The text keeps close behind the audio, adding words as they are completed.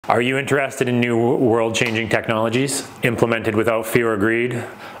Are you interested in new world-changing technologies implemented without fear or greed,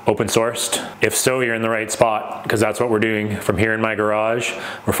 open sourced? If so, you're in the right spot, because that's what we're doing from here in my garage.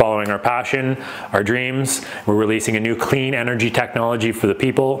 We're following our passion, our dreams. We're releasing a new clean energy technology for the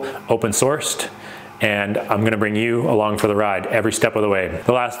people, open sourced. And I'm gonna bring you along for the ride every step of the way.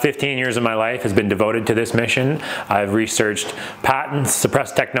 The last 15 years of my life has been devoted to this mission. I've researched patents,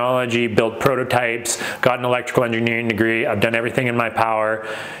 suppressed technology, built prototypes, got an electrical engineering degree. I've done everything in my power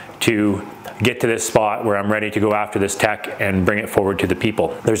to get to this spot where I'm ready to go after this tech and bring it forward to the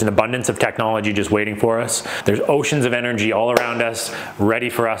people. There's an abundance of technology just waiting for us. There's oceans of energy all around us,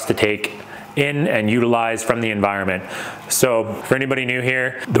 ready for us to take in and utilize from the environment. So for anybody new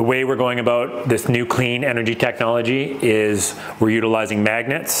here, the way we're going about this new clean energy technology is we're utilizing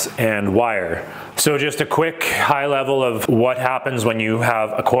magnets and wire. So just a quick high level of what happens when you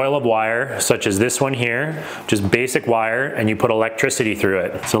have a coil of wire, such as this one here, just basic wire, and you put electricity through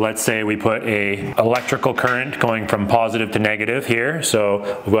it. So let's say we put a electrical current going from positive to negative here.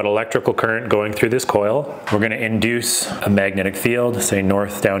 So we've got electrical current going through this coil. We're gonna induce a magnetic field, say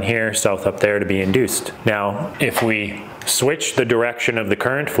north down here, south up there to be induced. Now, if we switch the direction of the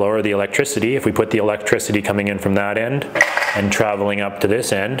current flow or the electricity, if we put the electricity coming in from that end and traveling up to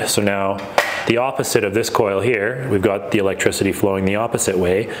this end, so now the opposite of this coil here, we've got the electricity flowing the opposite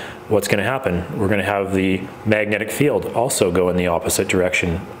way, what's going to happen? We're going to have the magnetic field also go in the opposite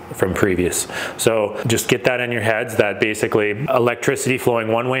direction from previous. So just get that in your heads that basically electricity flowing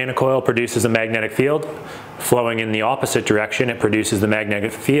one way in a coil produces a magnetic field. Flowing in the opposite direction, it produces the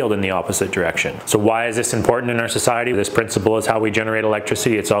magnetic field in the opposite direction. So why is this important in our society? This principle is how we generate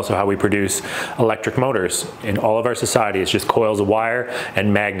electricity. It's also how we produce electric motors. In all of our society, it's just coils of wire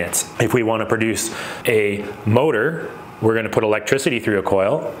and magnets. If we want to produce a motor, we're going to put electricity through a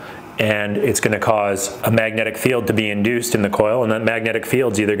coil, and it's going to cause a magnetic field to be induced in the coil, and that magnetic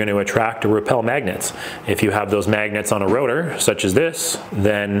field's either going to attract or repel magnets. If you have those magnets on a rotor, such as this,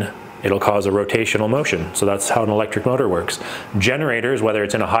 then it'll cause a rotational motion. So that's how an electric motor works. Generators, whether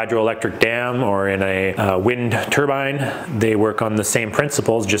it's in a hydroelectric dam or in a wind turbine, they work on the same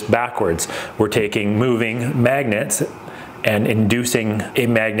principles, just backwards. We're taking moving magnets and inducing a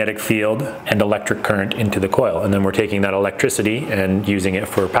magnetic field and electric current into the coil. And then we're taking that electricity and using it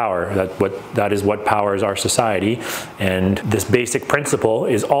for power. That is what powers our society. And this basic principle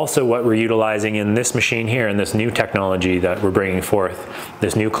is also what we're utilizing in this machine here, in this new technology that we're bringing forth,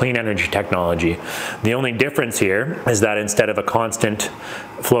 this new clean energy technology. The only difference here is that instead of a constant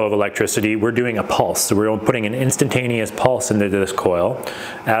flow of electricity, we're doing a pulse. So we're putting an instantaneous pulse into this coil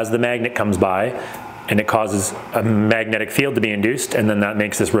as the magnet comes by, and it causes a magnetic field to be induced, and then that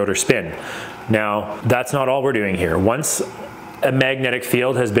makes this rotor spin. Now, that's not all we're doing here. Once a magnetic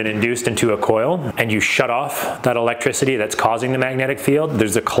field has been induced into a coil and you shut off that electricity that's causing the magnetic field,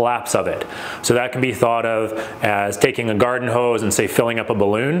 there's a collapse of it. So that can be thought of as taking a garden hose and say filling up a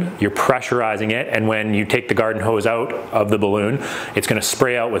balloon. You're pressurizing it, and when you take the garden hose out of the balloon, it's going to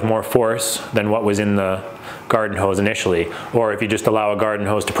spray out with more force than what was in the garden hose initially. Or if you just allow a garden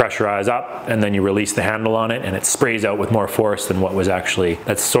hose to pressurize up and then you release the handle on it and it sprays out with more force than what was actually.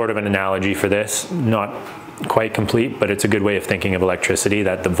 That's sort of an analogy for this. Not quite complete, but it's a good way of thinking of electricity,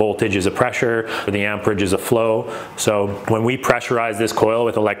 that the voltage is a pressure, the amperage is a flow. So when we pressurize this coil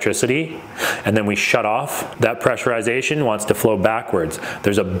with electricity and then we shut off, that pressurization wants to flow backwards.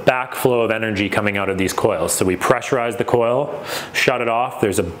 There's a backflow of energy coming out of these coils. So we pressurize the coil, shut it off,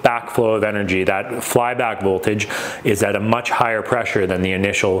 there's a backflow of energy. That flyback voltage is at a much higher pressure than the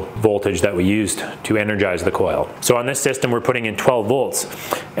initial voltage that we used to energize the coil. So on this system, we're putting in 12 volts,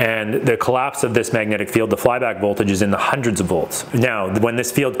 and the collapse of this magnetic field, the flyback voltage is in the hundreds of volts. Now, when this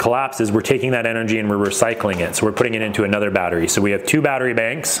field collapses, we're taking that energy and we're recycling it. So we're putting it into another battery. So we have two battery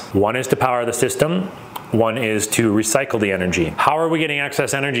banks. One is to power the system. One is to recycle the energy. How are we getting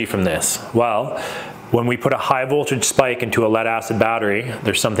excess energy from this? Well, when we put a high voltage spike into a lead acid battery,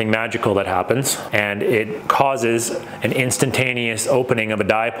 there's something magical that happens, and it causes an instantaneous opening of a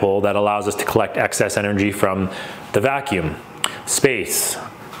dipole that allows us to collect excess energy from the vacuum, space,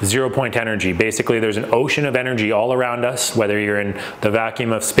 0 point energy. Basically, there's an ocean of energy all around us, whether you're in the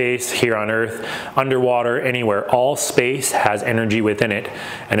vacuum of space here on Earth, underwater, anywhere. All space has energy within it,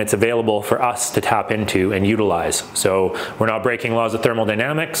 and it's available for us to tap into and utilize. So we're not breaking laws of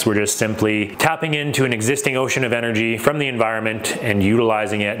thermodynamics, we're just simply tapping into an existing ocean of energy from the environment and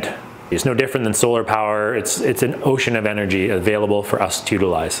utilizing it. It's no different than solar power. It's an ocean of energy available for us to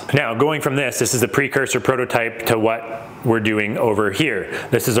utilize. Now, going from this is a precursor prototype to what we're doing over here.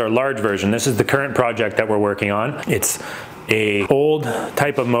 This is our large version. This is the current project that we're working on. It's a old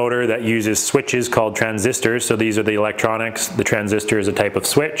type of motor that uses switches called transistors. So these are the electronics. The transistor is a type of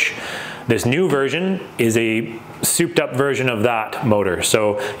switch. This new version is a souped up version of that motor.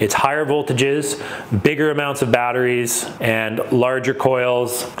 So it's higher voltages, bigger amounts of batteries, and larger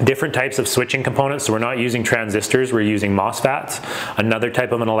coils, different types of switching components. So we're not using transistors, we're using MOSFETs, another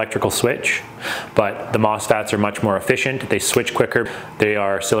type of an electrical switch. But the MOSFETs are much more efficient. They switch quicker. They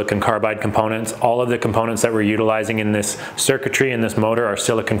are silicon carbide components. All of the components that we're utilizing in this circuitry in this motor are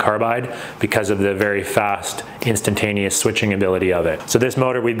silicon carbide because of the very fast, instantaneous switching ability of it. So this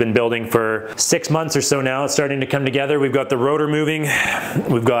motor we've been building for 6 months or so now. It's starting to come together. We've got the rotor moving.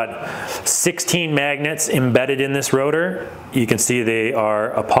 We've got 16 magnets embedded in this rotor. You can see they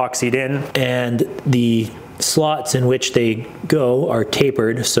are epoxied in, and the slots in which they go are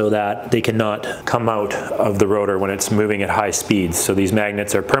tapered so that they cannot come out of the rotor when it's moving at high speeds. So these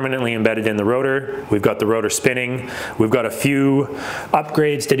magnets are permanently embedded in the rotor. We've got the rotor spinning. We've got a few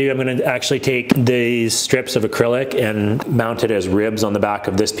upgrades to do. I'm going to actually take these strips of acrylic and mount it as ribs on the back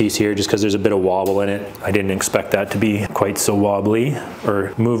of this piece here, just because there's a bit of wobble in it. I didn't expect that to be quite so wobbly,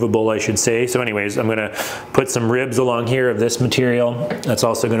 or movable I should say. So anyways, I'm going to put some ribs along here of this material. That's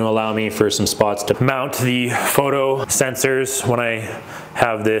also going to allow me for some spots to mount the photo sensors when I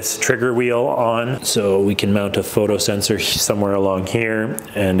have this trigger wheel on. So we can mount a photo sensor somewhere along here,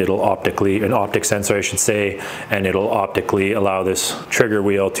 and it'll optically, an optic sensor I should say, and it'll optically allow this trigger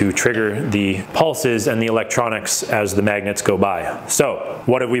wheel to trigger the pulses and the electronics as the magnets go by. So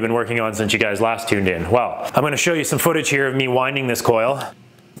what have we been working on since you guys last tuned in? Well, I'm going to show you some footage here of me winding this coil.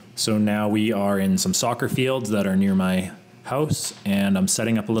 So now we are in some soccer fields that are near my house, and I'm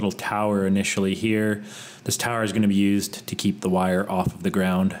setting up a little tower initially here. This tower is going to be used to keep the wire off of the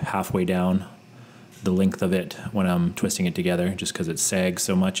ground halfway down the length of it when I'm twisting it together, just because it sags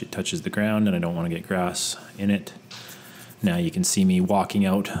so much it touches the ground and I don't want to get grass in it. Now you can see me walking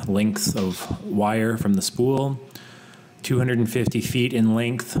out lengths of wire from the spool, 250 feet in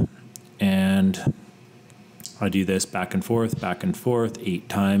length, and I do this back and forth, 8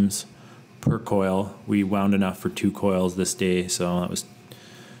 times per coil. We wound enough for 2 coils this day, so that was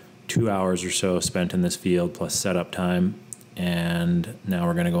 2 hours or so spent in this field plus setup time. And now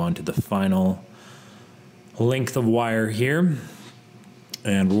we're going to go on to the final length of wire here,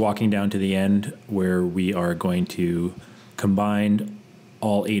 and we're walking down to the end where we are going to combine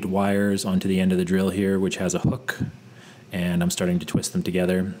all 8 wires onto the end of the drill here, which has a hook, and I'm starting to twist them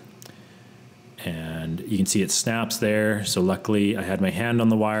together. And you can see it snaps there. So luckily I had my hand on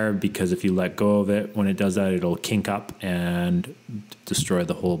the wire, because if you let go of it, when it does that, it'll kink up and destroy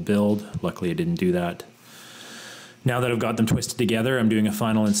the whole build. Luckily I didn't do that. Now that I've got them twisted together, I'm doing a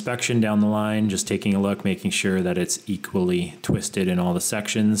final inspection down the line, just taking a look, making sure that it's equally twisted in all the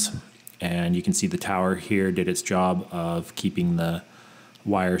sections. And you can see the tower here did its job of keeping the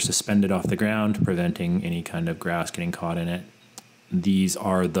wire suspended off the ground, preventing any kind of grass getting caught in it. These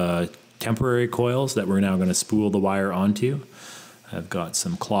are the temporary coils that we're now going to spool the wire onto. I've got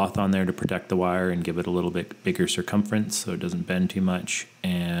some cloth on there to protect the wire and give it a little bit bigger circumference so it doesn't bend too much.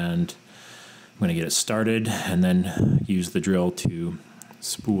 And I'm going to get it started and then use the drill to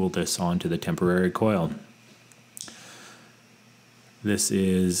spool this onto the temporary coil. This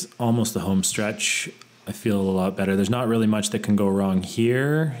is almost the home stretch. I feel a lot better. There's not really much that can go wrong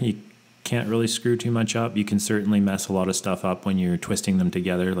here. You can't really screw too much up. You can certainly mess a lot of stuff up when you're twisting them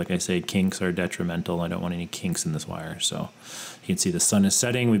together. Like I say, kinks are detrimental. I don't want any kinks in this wire. So you can see the sun is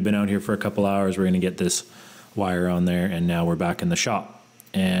setting. We've been out here for a couple hours. We're going to get this wire on there, and now we're back in the shop.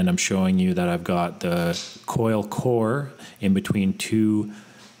 And I'm showing you that I've got the coil core in between 2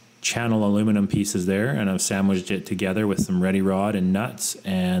 channel aluminum pieces there, and I've sandwiched it together with some ready rod and nuts.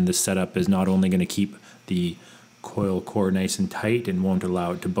 And this setup is not only going to keep the coil core nice and tight and won't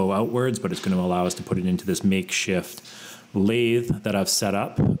allow it to bow outwards, but it's going to allow us to put it into this makeshift lathe that I've set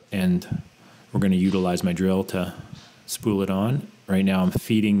up, and we're going to utilize my drill to spool it on. Right now I'm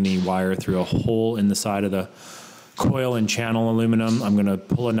feeding the wire through a hole in the side of the coil and channel aluminum. I'm going to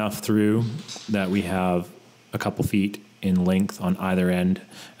pull enough through that we have a couple feet in length on either end,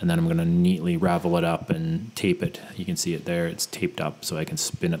 and then I'm going to neatly ravel it up and tape it. You can see it there, it's taped up so I can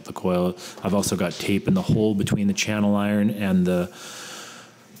spin up the coil. I've also got tape in the hole between the channel iron and the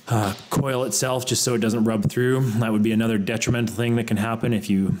coil itself, just so it doesn't rub through. That would be another detrimental thing that can happen if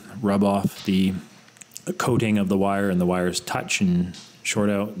you rub off the coating of the wire and the wires touch and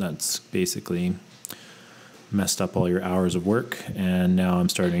short out. That's basically messed up all your hours of work. And now I'm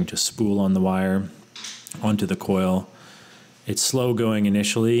starting to spool on the wire onto the coil. It's slow going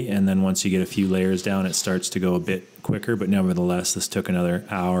initially, and then once you get a few layers down, it starts to go a bit quicker, but nevertheless, this took another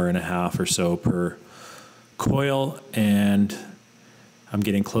hour and a half or so per coil, and I'm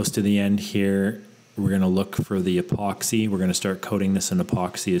getting close to the end here. We're going to look for the epoxy. We're going to start coating this in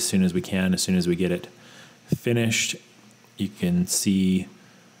epoxy as soon as we can, as soon as we get it finished. You can see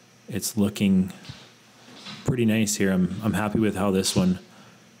it's looking pretty nice here. I'm happy with how this one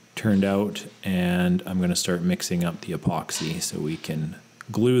turned out, and I'm going to start mixing up the epoxy so we can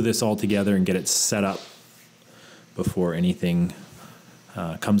glue this all together and get it set up before anything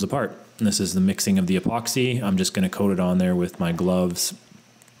comes apart. And this is the mixing of the epoxy. I'm just going to coat it on there with my gloves,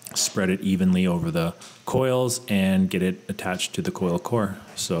 spread it evenly over the coils, and get it attached to the coil core.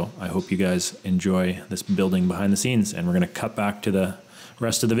 So I hope you guys enjoy this building behind the scenes, and we're going to cut back to the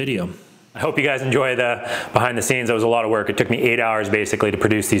rest of the video. I hope you guys enjoy the behind the scenes. That was a lot of work. It took me 8 hours basically to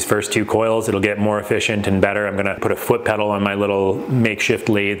produce these first 2 coils. It'll get more efficient and better. I'm gonna put a foot pedal on my little makeshift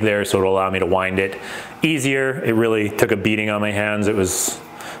lathe there, so it'll allow me to wind it easier. It really took a beating on my hands.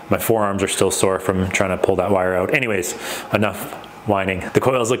 My forearms are still sore from trying to pull that wire out. Anyways, enough whining. The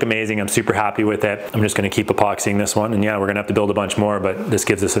coils look amazing. I'm super happy with it. I'm just going to keep epoxying this one, and yeah, we're going to have to build a bunch more, but this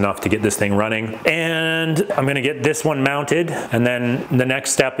gives us enough to get this thing running. And I'm going to get this one mounted, and then the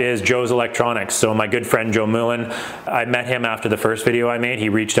next step is Joe's Electronics. So my good friend Joe Mullen, I met him after the first video I made. He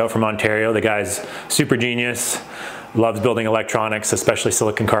reached out from Ontario. The guy's super genius, loves building electronics, especially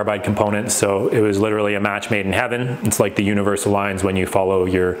silicon carbide components. So it was literally a match made in heaven. It's like the universe aligns when you follow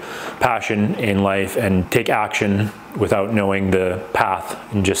your passion in life and take action without knowing the path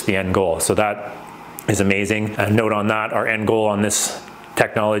and just the end goal. So that is amazing. A note on that, our end goal on this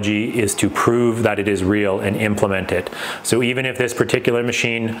technology is to prove that it is real and implement it. So even if this particular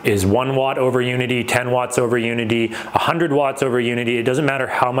machine is 1 watt over Unity, 10 watts over Unity, 100 watts over Unity, it doesn't matter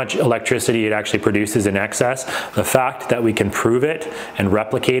how much electricity it actually produces in excess. The fact that we can prove it and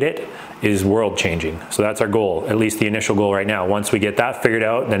replicate it is world changing. So that's our goal, at least the initial goal right now. Once we get that figured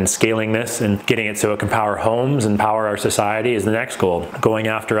out, then scaling this and getting it so it can power homes and power our society is the next goal. Going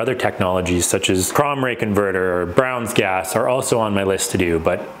after other technologies such as Crom ray converter or Brown's gas are also on my list to do,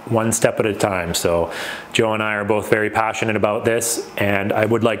 but one step at a time. So Joe and I are both very passionate about this, and I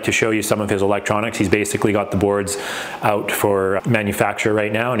would like to show you some of his electronics. He's basically got the boards out for manufacture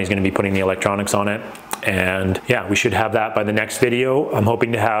right now, and he's going to be putting the electronics on it. And yeah, we should have that by the next video. I'm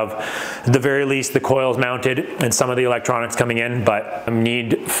hoping to have at the very least the coils mounted and some of the electronics coming in, but I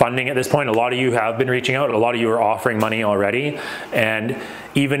need funding at this point. A lot of you have been reaching out. A lot of you are offering money already, and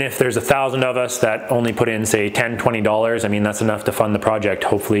even if there's 1,000 of us that only put in, say, $10, $20, I mean, that's enough to fund the project.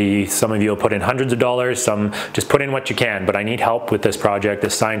 Hopefully some of you will put in hundreds of dollars, some just put in what you can, but I need help with this project.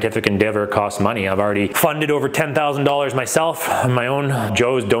 This scientific endeavor costs money. I've already funded over $10,000 myself on my own.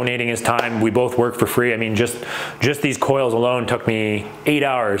 Joe's donating his time. We both work for free. I mean, just these coils alone took me 8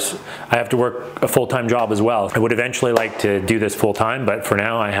 hours. I have to work a full-time job as well. I would eventually like to do this full-time, but for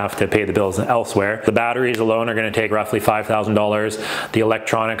now I have to pay the bills elsewhere. The batteries alone are going to take roughly $5,000. The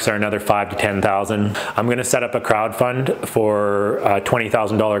electronics are another $5,000 to $10,000. I'm going to set up a crowdfund for a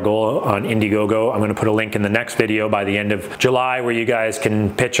 $20,000 goal on Indiegogo. I'm going to put a link in the next video by the end of July where you guys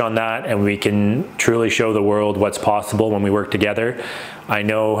can pitch on that and we can truly show the world what's possible when we work together. I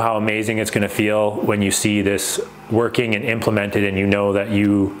know how amazing it's going to feel when you see this working and implemented and you know that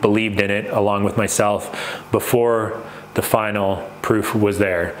you believed in it along with myself before the final proof was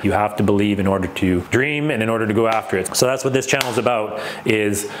there. You have to believe in order to dream and in order to go after it. So that's what this channel is about,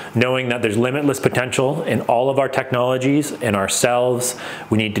 is knowing that there's limitless potential in all of our technologies and ourselves.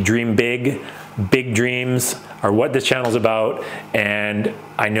 We need to dream big. Big dreams are what this channel is about, and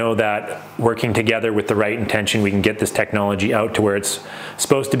I know that working together with the right intention, we can get this technology out to where it's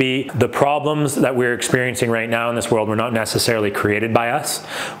supposed to be. The problems that we're experiencing right now in this world were not necessarily created by us,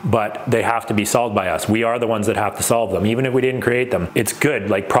 but they have to be solved by us. We are the ones that have to solve them, even if we didn't create them. It's good.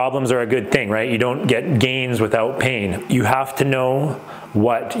 Like, problems are a good thing, right? You don't get gains without pain. You have to know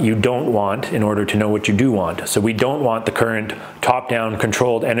what you don't want in order to know what you do want. So we don't want the current top-down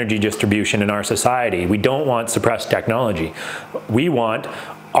controlled energy distribution in our society. We don't want suppressed technology. We want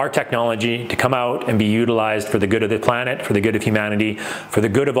our technology to come out and be utilized for the good of the planet, for the good of humanity, for the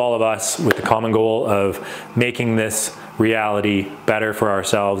good of all of us, with the common goal of making this reality better for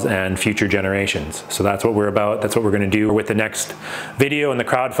ourselves and future generations. So that's what we're about. That's what we're going to do with the next video and the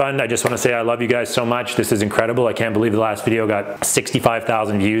crowdfund. I just want to say I love you guys so much. This is incredible. I can't believe the last video got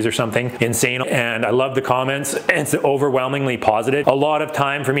 65,000 views or something insane. And I love the comments. It's overwhelmingly positive. A lot of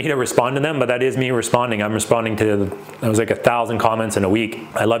time for me to respond to them, but that is me responding. I'm responding to, it was like 1,000 comments in a week.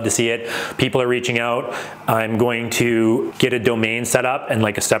 I love to see it. People are reaching out. I'm going to get a domain set up and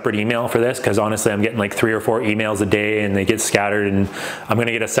like a separate email for this, because honestly I'm getting like 3 or 4 emails a day, and and they get scattered. And I'm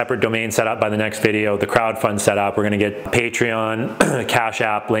gonna get a separate domain set up by the next video, the crowdfund set up. We're gonna get Patreon, Cash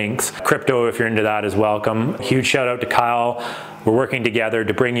App links. Crypto, if you're into that, is welcome. Huge shout out to Kyle. We're working together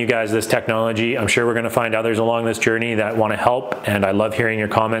to bring you guys this technology. I'm sure we're gonna find others along this journey that wanna help, and I love hearing your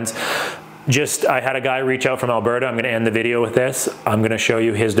comments. I had a guy reach out from Alberta. I'm gonna end the video with this. I'm gonna show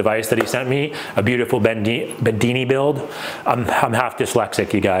you his device that he sent me, a beautiful Bedini build. I'm half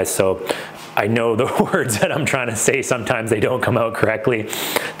dyslexic, you guys, so I know the words that I'm trying to say, sometimes they don't come out correctly.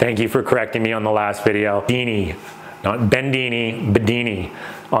 Thank you for correcting me on the last video. Bedini, not Bendini, Bedini.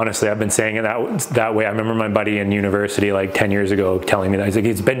 Honestly, I've been saying it that way. I remember my buddy in university like 10 years ago telling me that. He's like,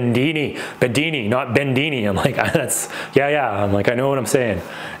 it's Bedini, not Bendini. I'm like, yeah. I'm like, I know what I'm saying.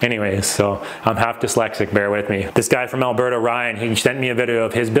 Anyways, so I'm half dyslexic, bear with me. This guy from Alberta, Ryan, he sent me a video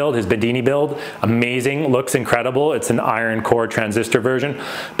of his build, his Bedini build. Amazing, looks incredible. It's an iron core transistor version,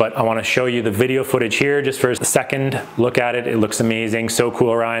 but I wanna show you the video footage here just for a second. Look at it, it looks amazing. So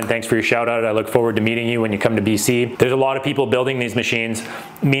cool, Ryan. Thanks for your shout out. I look forward to meeting you when you come to BC. There's a lot of people building these machines.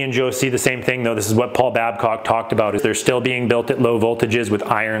 Me and Joe see the same thing though. This is what Paul Babcock talked about, is they're still being built at low voltages with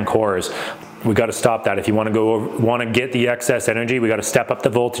iron cores. We got to stop that. If you want to get the excess energy, we got to step up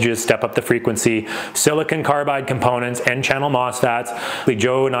the voltages, step up the frequency. Silicon carbide components, N-channel MOSFETs.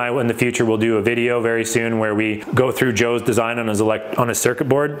 Joe and I in the future will do a video very soon where we go through Joe's design on his circuit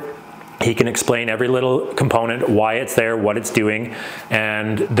board. He can explain every little component, why it's there, what it's doing,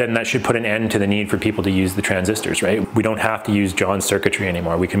 and then that should put an end to the need for people to use the transistors, right? We don't have to use John's circuitry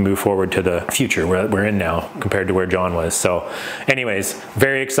anymore. We can move forward to the future where we're in now compared to where John was. So anyways,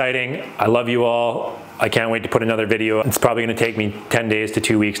 very exciting. I love you all. I can't wait to put another video. It's probably gonna take me 10 days to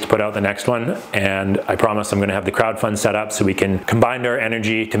 2 weeks to put out the next one. And I promise I'm gonna have the crowdfund set up so we can combine our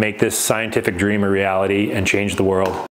energy to make this scientific dream a reality and change the world.